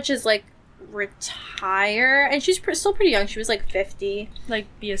say so much as like retire, and she's still pretty young, she was like 50, like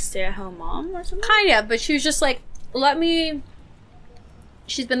be a stay-at-home mom or something, kind of, but she was just like,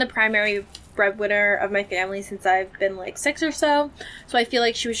 she's been the primary breadwinner of my family since I've been like 6 or so. So I feel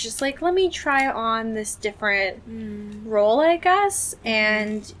like she was just like, let me try on this different role, I guess.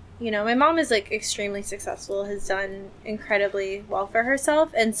 And, you know, my mom is like extremely successful, has done incredibly well for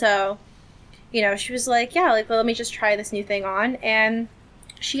herself. And so, you know, she was like, yeah, like, well, let me just try this new thing on. And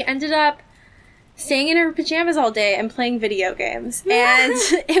she ended up staying in her pajamas all day and playing video games. And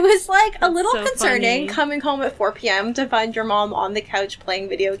it was like a little so concerning coming home at 4 p.m. to find your mom on the couch playing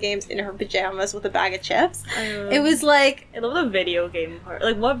video games in her pajamas with a bag of chips. It was like, I love the video game part.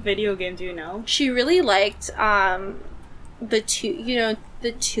 Like, what video game do you know? She really liked the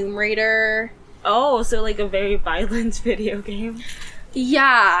Tomb Raider. Oh, so like a very violent video game.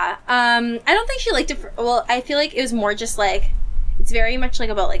 Yeah. I don't think she liked it well, I feel like it was more just like, it's very much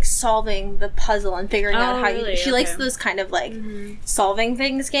like about like solving the puzzle and figuring out how you. She likes those kind of like solving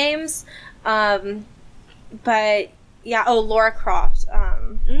things games, but yeah. Oh, Lara Croft,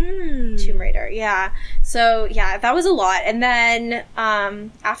 Tomb Raider. Yeah. So yeah, that was a lot. And then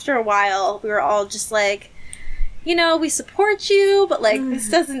after a while, we were all just like, you know, we support you, but like this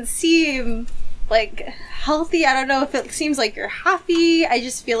doesn't seem like healthy. I don't know if it seems like you're happy. I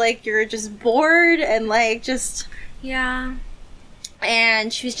just feel like you're just bored and like just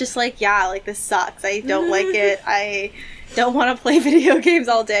And she was just like, yeah, like, this sucks. I don't like it. I don't want to play video games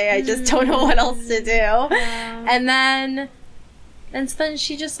all day. I just don't know what else to do. Yeah. And so then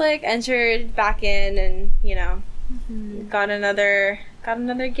she just, like, entered back in and, you know, got another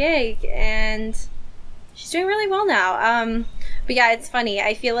gig. And she's doing really well now. But yeah, it's funny.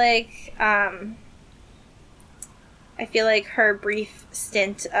 I feel like her brief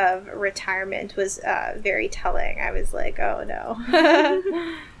stint of retirement was very telling. I was like, oh no.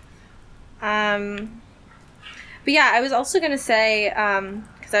 But yeah, I was also going to say,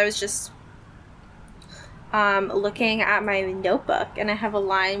 because I was just looking at my notebook, and I have a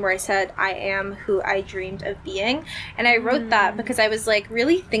line where I said, I am who I dreamed of being. And I wrote that because I was like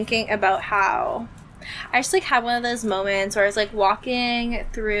really thinking about how I just like had one of those moments where I was like walking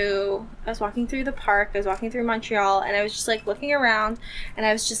through the park, I was walking through Montreal, and I was just like looking around, and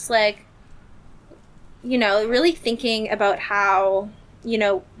I was just like, you know, really thinking about how, you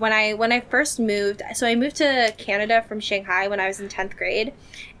know, when I first moved, so I moved to Canada from Shanghai when I was in 10th grade,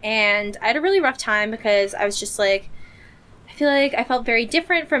 and I had a really rough time because I was just like, I feel like I felt very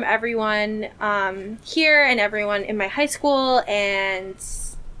different from everyone here and everyone in my high school, and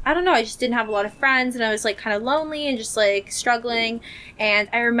I don't know, I just didn't have a lot of friends, and I was like kind of lonely and just like struggling. And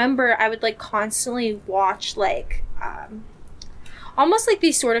I remember I would like constantly watch like almost like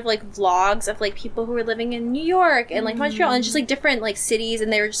these sort of like vlogs of like people who were living in New York and like Montreal and just like different like cities,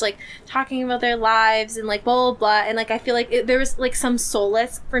 and they were just like talking about their lives and like blah blah blah. And like I feel like there was like some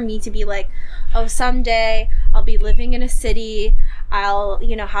solace for me to be like, oh, someday I'll be living in a city, I'll,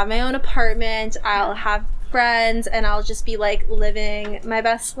 you know, have my own apartment, I'll have friends, and I'll just be like living my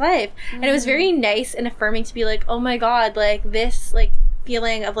best life. And it was very nice and affirming to be like, oh my god, like this like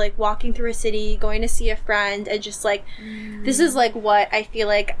feeling of like walking through a city, going to see a friend, and just like this is like what I feel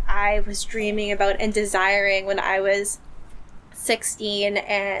like I was dreaming about and desiring when I was 16,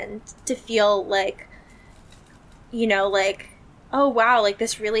 and to feel like, you know, like, oh wow, like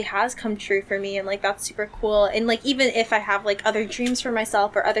this really has come true for me, and like that's super cool. And like even if I have like other dreams for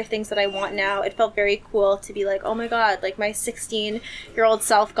myself or other things that I want now, it felt very cool to be like, oh my god, like my 16-year-old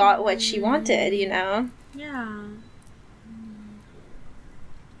self got what she wanted, you know? Yeah.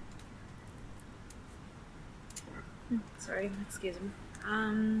 Sorry, excuse me.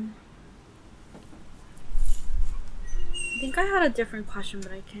 I think I had a different question,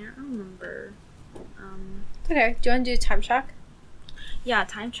 but I can't remember. Okay, do you want to do time check? Yeah,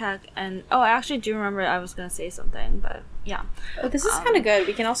 time check. And I actually do remember I was gonna say something, but yeah. Oh, this is kind of good.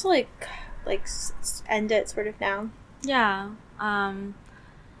 We can also like end it sort of now. Yeah. But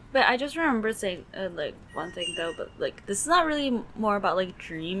I just remember saying like one thing though, but like this is not really more about like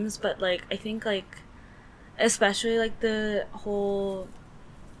dreams, but like I think like especially like the whole,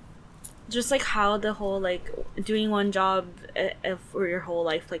 just like how the whole like doing one job for your whole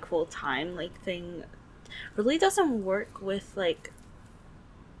life like full time like thing really doesn't work with like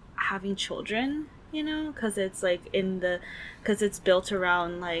having children, you know, because it's like because it's built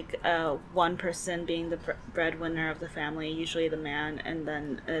around like one person being the breadwinner of the family, usually the man, and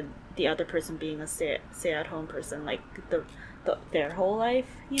then the other person being a stay-at-home person like their whole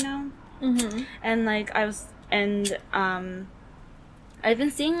life, you know. And like I've been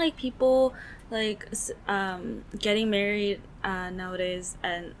seeing like people like getting married nowadays,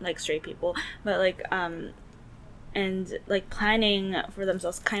 and like straight people, but like and like planning for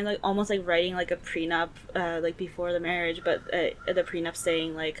themselves, kind of like almost like writing like a prenup like before the marriage, but the prenup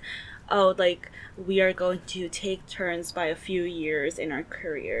saying like oh, like we are going to take turns by a few years in our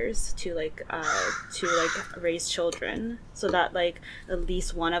careers to like raise children, so that like at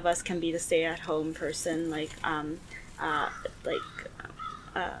least one of us can be the stay-at-home person, like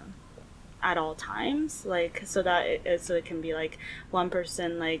at all times, like so that it can be like one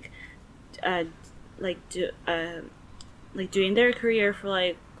person like doing their career for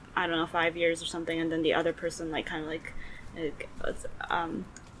like, I don't know, 5 years or something, and then the other person like kind of like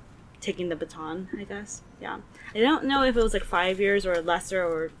taking the baton, I guess. Yeah, I don't know if it was like 5 years or lesser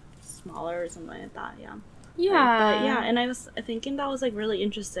or smaller or something like that. Yeah. But yeah, and I was thinking that was like really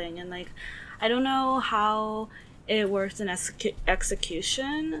interesting, and like I don't know how it works in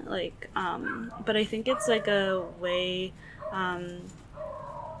execution, like but I think it's like a way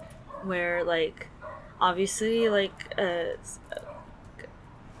where like obviously like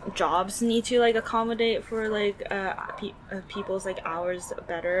jobs need to like accommodate for like people's like hours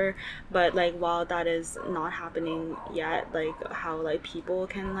better, but like while that is not happening yet, like how like people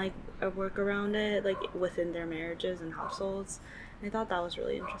can like work around it like within their marriages and households. I thought that was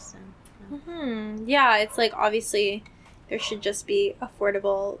really interesting. Yeah, it's like obviously there should just be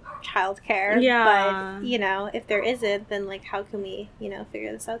affordable childcare. Yeah. But, you know, if there isn't, then like how can we, you know,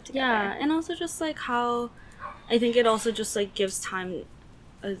 figure this out together? Yeah, and also just like how I think it also just like gives time,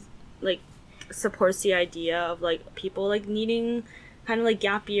 like supports the idea of like people like needing kind of like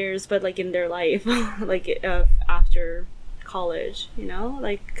gap years, but like in their life, like after college, you know,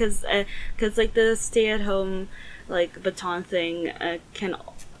 like because like the stay-at-home like baton thing can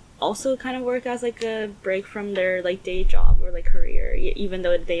also kind of work as like a break from their like day job or like career, even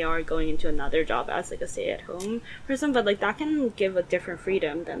though they are going into another job as like a stay-at-home person, but like that can give a different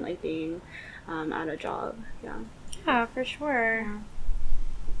freedom than like being at a job. Yeah, for sure.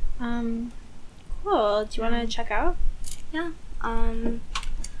 Cool. Do you want to check out? Yeah.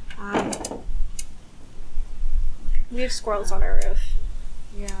 We have squirrels on our roof.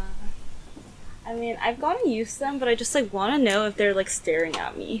 Yeah. I mean, I've gotten used to them, but I just like want to know if they're like staring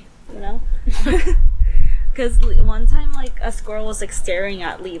at me, you know? Because one time like a squirrel was like staring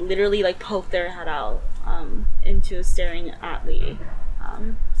at Lee, literally like poked their head out into staring at Lee.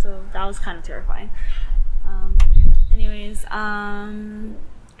 So that was kind of terrifying. Anyways,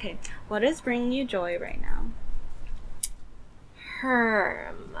 okay, what is bringing you joy right now?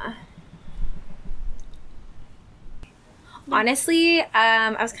 Honestly,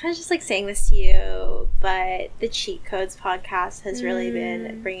 I was kind of just like saying this to you, but the Cheat Codes podcast has really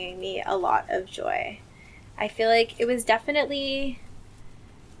been bringing me a lot of joy. I feel like it was definitely,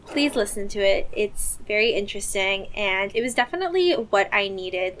 please listen to it. It's very interesting, and it was definitely what I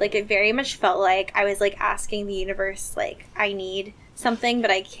needed. Like, it very much felt like I was like asking the universe, like, I need something,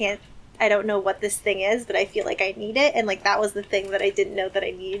 but I don't know what this thing is, but I feel like I need it, and like that was the thing that I didn't know that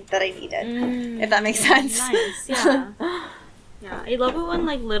I needed. If that makes sense. Nice. Yeah. Yeah, I love it when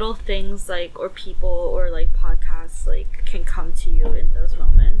like little things like or people or like podcasts like can come to you in those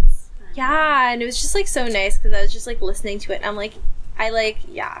moments. Yeah, and it was just like so nice because I was just like listening to it, and I'm like,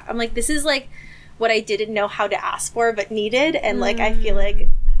 I'm like, this is like what I didn't know how to ask for but needed, and like I feel like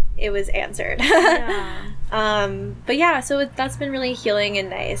it was answered. Yeah. But yeah, so that's been really healing and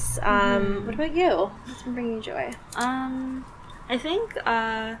nice. What about you? What's been bringing you joy? I think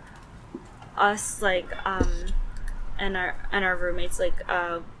us like and our roommates like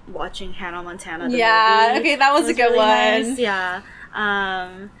watching Hannah Montana the movie. Okay, that was a good really one. Nice. Yeah.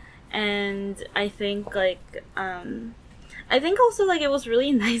 And I think like I think also like it was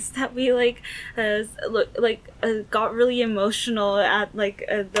really nice that we like got really emotional at like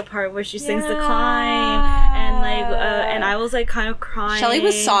the part where she sings The Climb, and like and I was like kind of crying. Shelly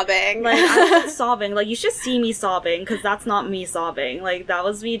was sobbing. Like I was like, sobbing. Like you should see me sobbing because that's not me sobbing. Like that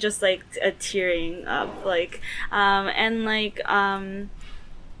was me just like tearing up. Like and like and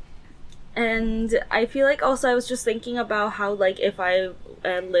I feel like also I was just thinking about how like if I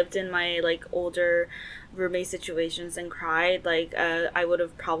lived in my like older roommate situations and cried, like I would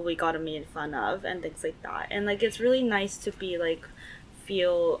have probably gotten made fun of and things like that. And like it's really nice to be like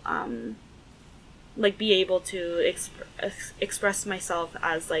feel like be able to express myself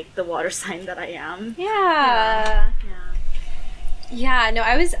as like the water sign that I am. Yeah, no,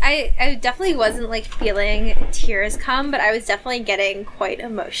 I definitely wasn't like feeling tears come, but I was definitely getting quite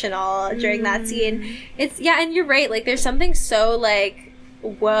emotional during that scene. And you're right, like there's something so like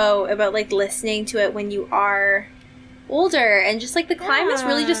whoa about like listening to it when you are older, and just like The Climb is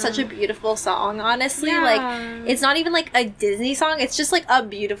really just such a beautiful song, honestly. Like it's not even like a Disney song, it's just like a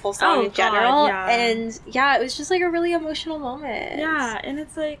beautiful song in general. And yeah, it was just like a really emotional moment. Yeah, and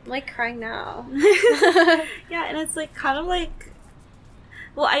it's like I'm like crying now. Yeah, and it's like kind of like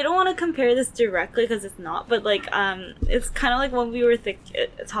well, I don't want to compare this directly because it's not, but like it's kind of like when we were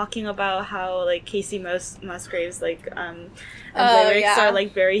talking about how like Casey Musgraves like lyrics are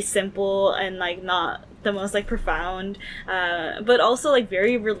like very simple and like not the most like profound, but also like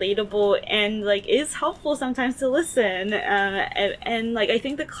very relatable and like is helpful sometimes to listen. And like I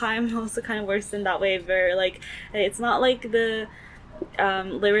think the Climb also kind of works in that way, where like it's not like the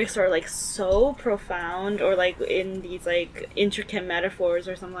lyrics are like so profound or like in these like intricate metaphors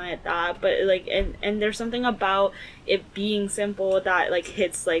or something like that, but like and there's something about it being simple that like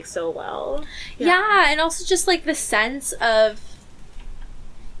hits like so well. Yeah, and also just like the sense of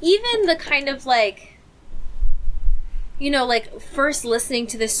even the kind of like, you know, like first listening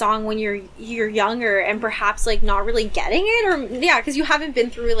to this song when you're younger and perhaps like not really getting it, or because you haven't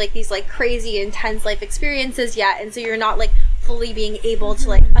been through like these like crazy intense life experiences yet, and so you're not like fully being able to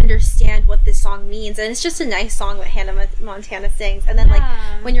like understand what this song means. And it's just a nice song that Hannah Montana sings, and then like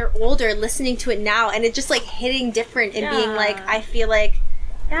when you're older listening to it now and it just like hitting different and being like, I feel like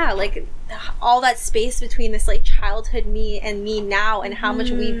like all that space between this like childhood me and me now, and how much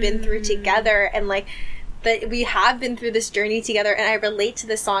we've been through together, and like that we have been through this journey together, and I relate to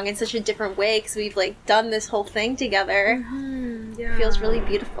this song in such a different way because we've like done this whole thing together. It feels really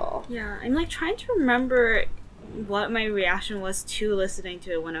beautiful. I'm like trying to remember what my reaction was to listening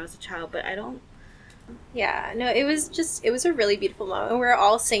to it when I was a child, but I don't. No, it was a really beautiful moment. We were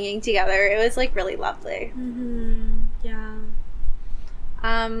all singing together. It was like really lovely.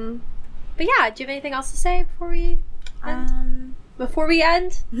 But yeah, do you have anything else to say before we end?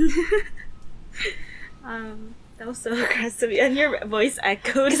 That was so aggressive, and your voice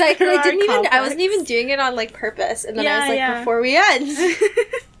echoed. Because I wasn't even doing it on like purpose, and then I was like, before we end.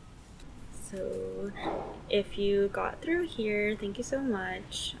 So, if you got through here, thank you so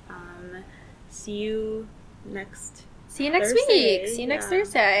much. See you next. See you next week. See you next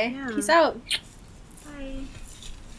Thursday. Peace out. Bye.